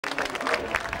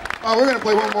We're going to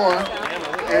play one more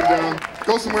and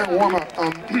go somewhere and warm up.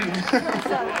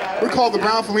 We're called the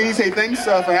Brown Fellinis. Hey, thanks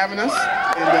for having us.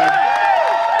 And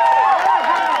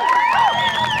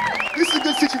this is a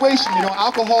good situation, you know,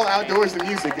 alcohol outdoors and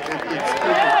music.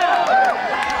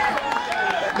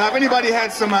 Now, if anybody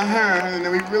had some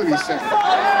then we'd really be sad.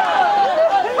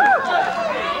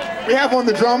 We have on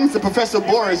the drums the Professor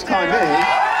Boris Carnet.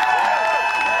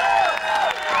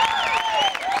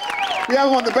 We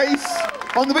have on the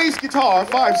bass guitar,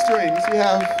 5 strings, we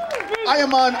have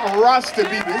Ayaman Rasta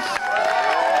Bibis.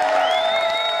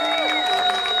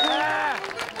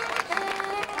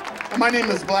 And my name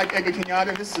is Black Edgar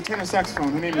Kenyatta. This is a tenor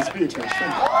saxophone. Her name is Beatrice.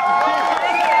 Thank you.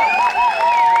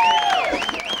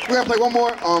 We're gonna play one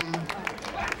more.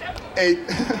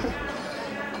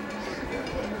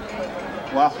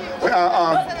 Wow.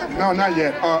 No, not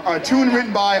yet. A tune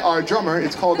written by our drummer.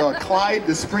 It's called Clyde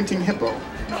the Sprinting Hippo.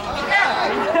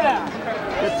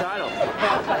 Good title.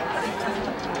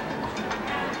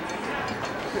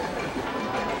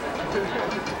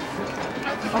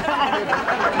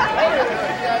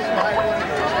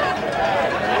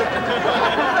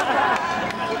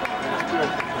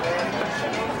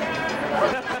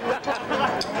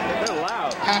 They're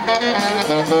loud.